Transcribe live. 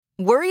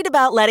Worried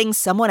about letting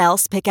someone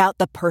else pick out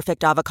the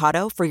perfect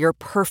avocado for your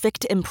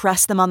perfect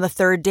impress them on the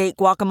third date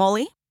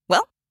guacamole?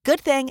 Well, good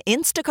thing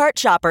Instacart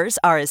shoppers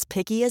are as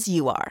picky as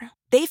you are.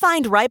 They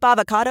find ripe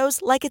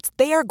avocados like it's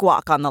their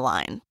guac on the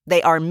line.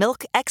 They are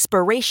milk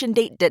expiration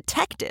date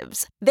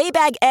detectives. They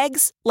bag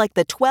eggs like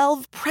the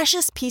 12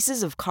 precious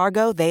pieces of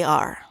cargo they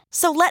are.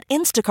 So let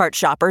Instacart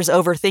shoppers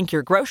overthink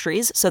your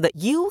groceries so that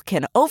you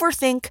can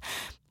overthink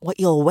what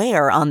you'll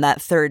wear on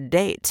that third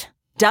date.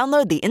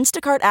 Download the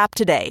Instacart app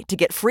today to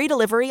get free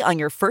delivery on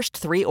your first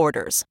 3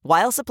 orders,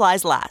 while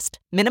supplies last.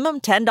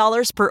 Minimum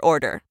 $10 per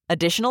order.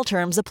 Additional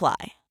terms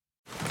apply.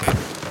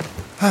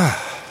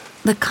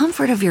 The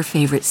comfort of your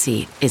favorite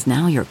seat is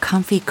now your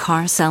comfy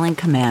car selling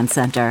command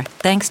center,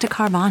 thanks to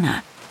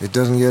Carvana. It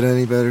doesn't get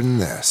any better than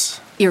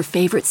this. Your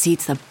favorite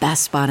seat's the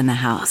best spot in the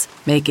house.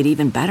 Make it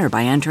even better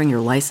by entering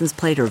your license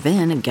plate or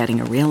VIN and getting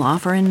a real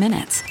offer in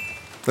minutes.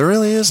 There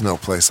really is no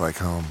place like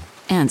home.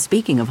 And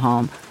speaking of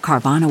home,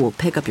 Carvana will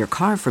pick up your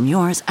car from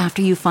yours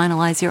after you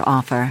finalize your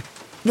offer.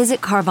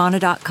 Visit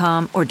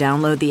Carvana.com or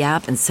download the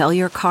app and sell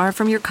your car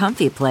from your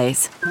comfy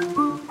place.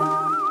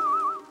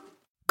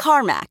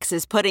 CarMax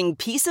is putting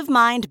peace of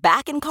mind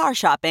back in car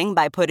shopping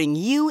by putting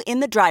you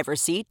in the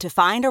driver's seat to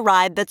find a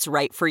ride that's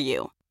right for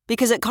you.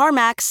 Because at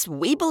CarMax,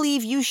 we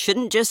believe you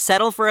shouldn't just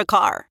settle for a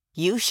car.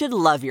 You should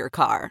love your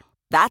car.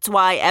 That's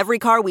why every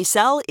car we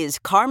sell is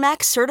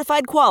CarMax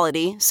certified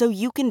quality, so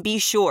you can be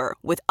sure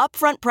with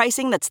upfront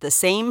pricing that's the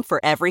same for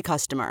every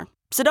customer.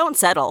 So don't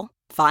settle.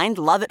 Find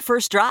love at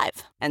first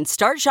drive and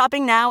start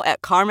shopping now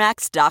at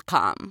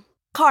CarMax.com.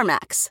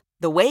 CarMax,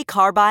 the way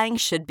car buying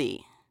should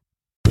be.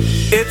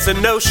 It's a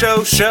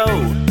no-show show.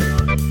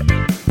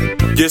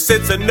 Yes,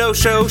 it's a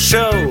no-show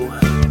show.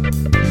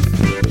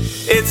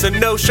 It's a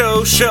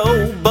no-show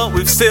show, but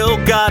we've still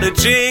got a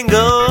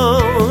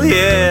jingle,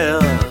 yeah.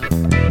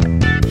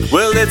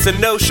 Well, it's a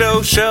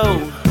no-show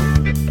show.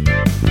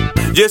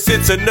 Yes,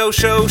 it's a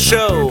no-show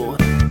show.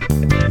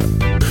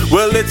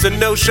 Well, it's a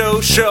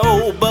no-show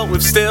show, but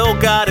we've still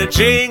got a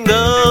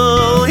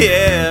jingle,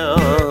 yeah.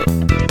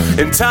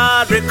 And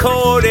Todd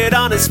recorded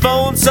on his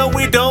phone so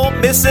we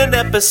don't miss an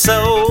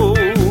episode.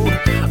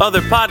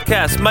 Other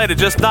podcasts might have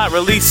just not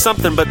released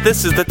something, but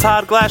this is the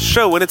Todd Glass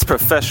Show and it's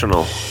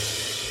professional.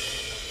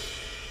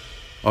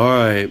 All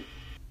right.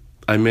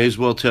 I may as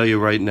well tell you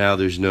right now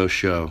there's no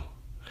show.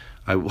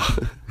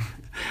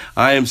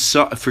 I am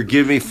sorry.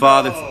 Forgive me,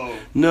 Father.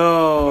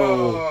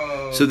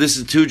 No. So this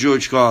is to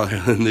George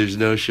Carlin, and there's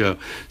no show.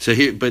 So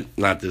here, but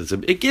not this.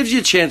 It gives you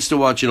a chance to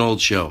watch an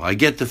old show. I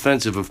get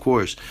defensive, of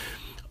course.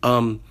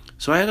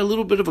 So I had a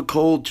little bit of a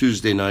cold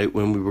Tuesday night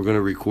when we were going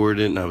to record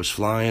it, and I was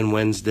flying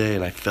Wednesday,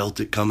 and I felt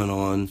it coming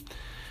on.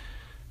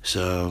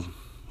 So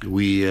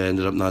we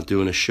ended up not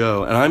doing a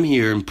show. And I'm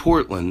here in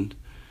Portland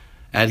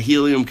at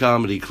Helium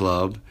Comedy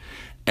Club,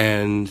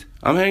 and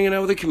I'm hanging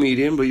out with a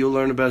comedian, but you'll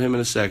learn about him in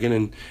a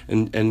second.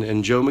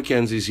 And Joe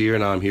McKenzie's here,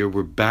 and I'm here.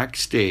 We're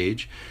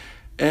backstage,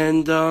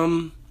 and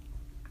the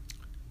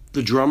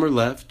drummer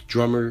left.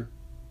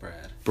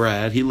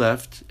 Brad, he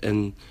left,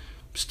 and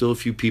still a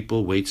few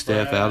people, wait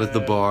staff out at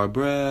the bar.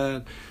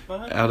 Brad,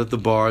 out at the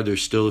bar.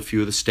 There's still a few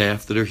of the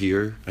staff that are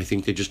here. I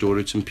think they just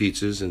ordered some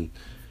pizzas, and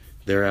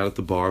they're out at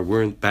the bar.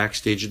 We're in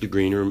backstage at the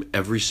green room.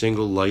 Every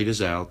single light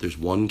is out. There's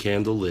one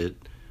candle lit.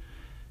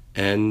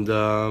 And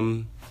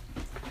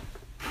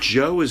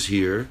Joe is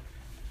here.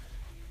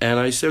 And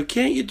I said,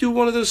 can't you do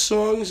one of those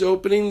songs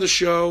opening the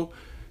show?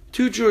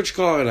 To George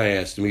Carlin, I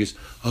asked him. He goes,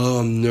 oh,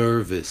 I'm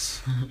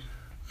nervous.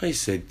 I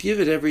said, give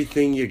it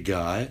everything you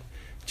got.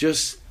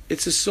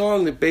 It's a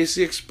song that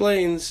basically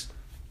explains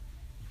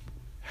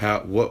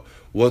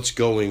what's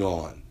going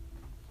on.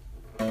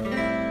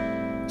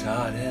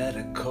 Todd had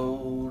a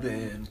cold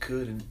and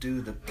couldn't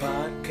do the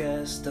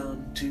podcast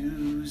on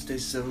Tuesday,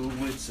 so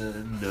it's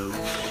a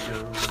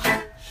no-show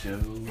show.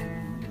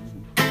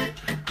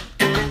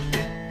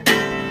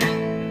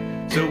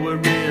 So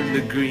we're in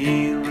the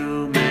green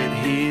room at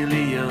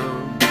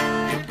Helium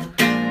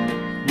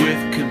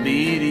with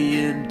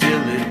comedian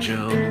Dylan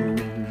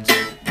Jones.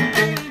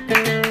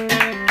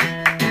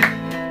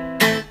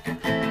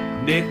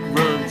 Nick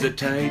runs a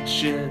tight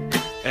ship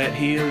at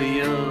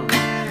Helium.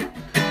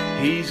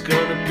 He's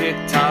gonna pick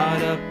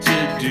Todd up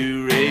to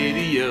do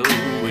radio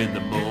in the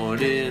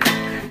morning.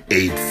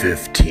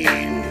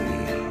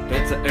 8:15.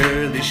 That's an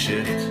early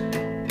shift.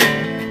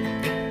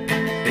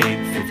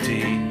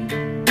 8:15.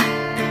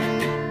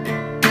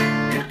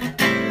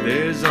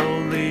 There's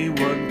only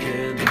one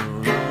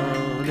candle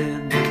on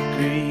in the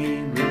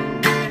green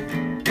room.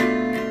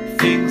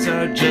 Things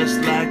are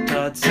just like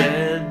Todd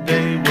said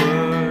they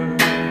were.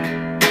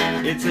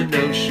 It's a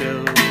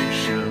no-show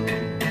show.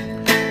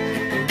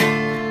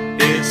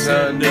 It's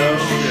a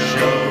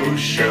no-show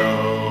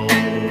show.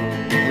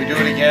 We do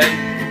it again?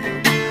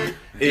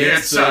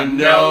 It's a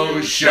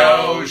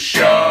no-show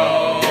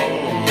show.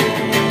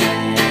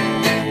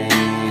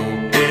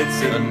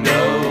 It's a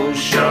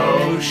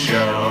no-show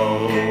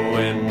show.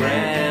 When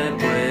Brad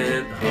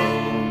went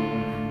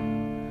home.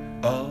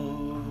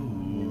 Oh,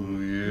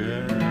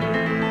 yeah.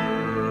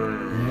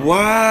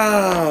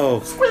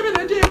 Wow. Swimming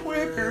a dip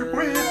with her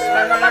breath.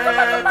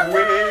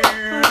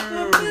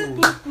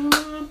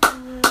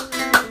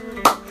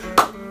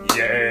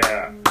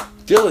 Yeah.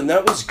 Dylan,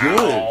 that was good.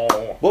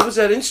 Ow. What was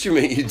that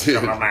instrument you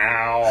did?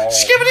 Ow.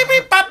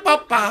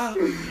 Skibbity-beep-bop-bop-bop.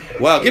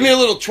 Wow, give me a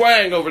little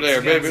twang over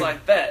there, baby. It's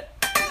like that.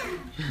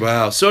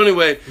 Wow. So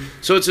anyway,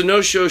 so it's a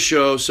no-show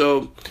show.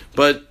 So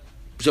I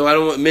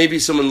don't want, maybe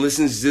someone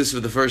listens to this for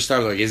the first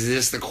time, like, is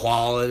this the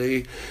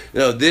quality?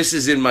 No, this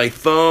is in my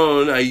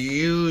phone. I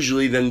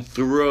usually then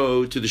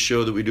throw to the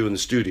show that we do in the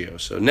studio.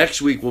 So next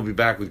week we'll be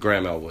back with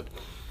Graham Elwood.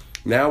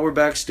 Now we're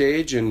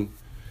backstage and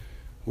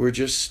we're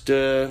just,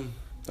 I'd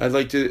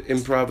like to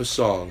improv a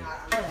song.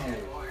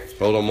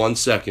 Hold on 1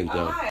 second,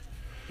 though.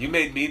 You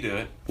made me do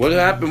it. What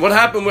happened? What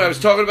happened when I was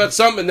talking about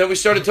something, and then we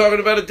started talking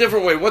about a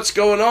different way? What's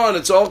going on?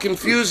 It's all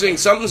confusing.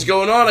 Something's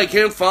going on. I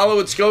can't follow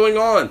what's going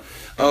on.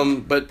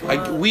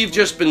 We've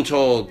just been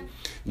told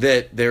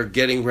that they're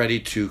getting ready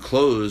to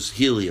close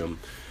Helium.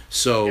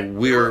 So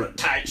We're a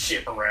tight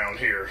ship around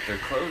here. They're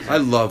closing. I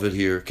love it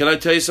here. Can I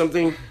tell you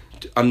something?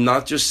 I'm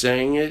not just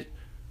saying it.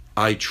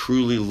 I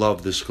truly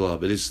love this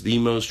club. It is the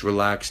most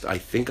relaxed. I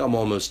think I'm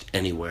almost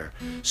anywhere.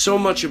 So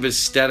much of it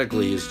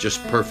aesthetically is just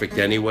perfect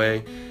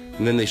anyway.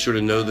 And then they sort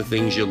of know the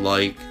things you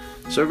like.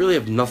 So I really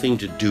have nothing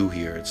to do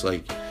here. It's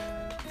like,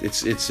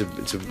 it's a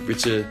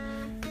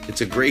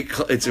great,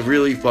 it's a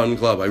really fun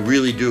club. I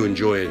really do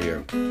enjoy it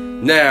here.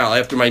 Now,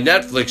 after my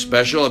Netflix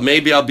special,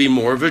 maybe I'll be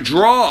more of a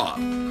draw.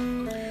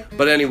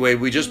 But anyway,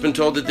 we just been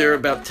told that they're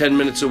about 10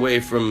 minutes away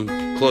from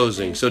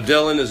closing. So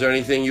Dylan, is there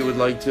anything you would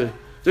like to?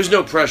 There's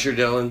no pressure,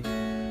 Dylan.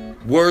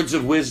 Words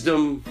of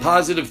wisdom,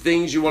 positive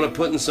things you want to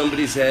put in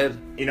somebody's head.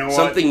 You know what?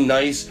 Something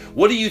nice.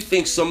 What do you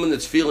think someone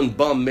that's feeling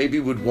bummed maybe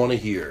would want to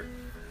hear?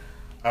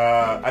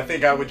 I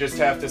think I would just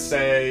have to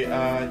say,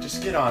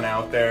 just get on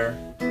out there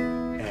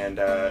and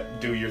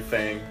do your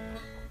thing,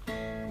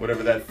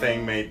 whatever that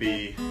thing may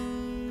be,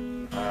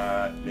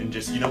 and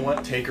just, you know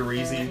what, take her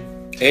easy,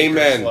 take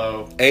her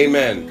slow.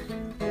 Amen.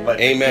 Let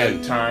Amen.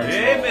 good times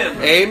roll. Amen.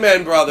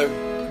 Amen, brother.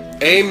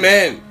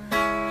 Amen.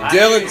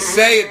 Dylan,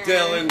 say it,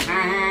 Dylan.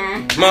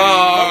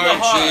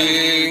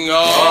 Marching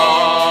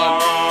on,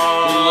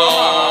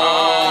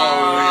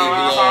 glory,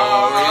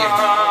 glory.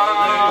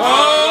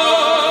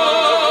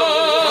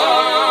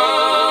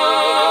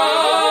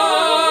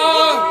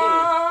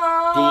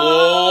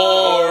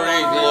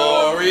 Glory,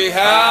 glory,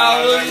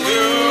 hallelujah.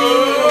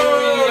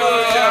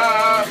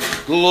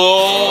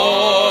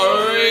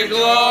 Glory,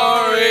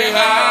 glory,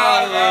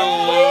 hallelujah.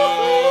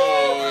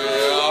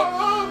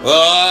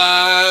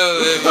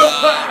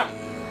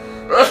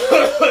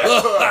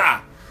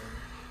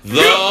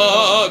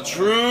 The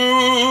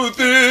truth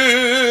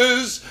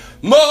is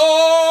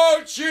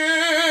marching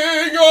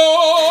on.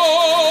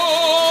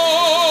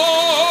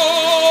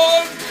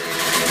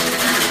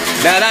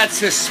 Now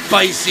that's a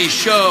spicy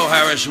show,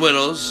 Harris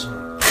Whittles.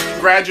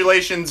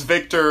 Congratulations,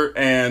 Victor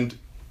and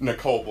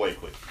Nicole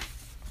Blakely.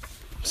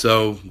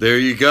 So there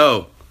you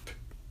go.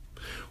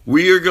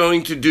 We are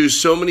going to do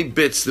so many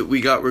bits that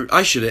we got.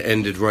 I should have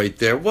ended right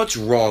there. What's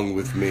wrong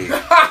with me?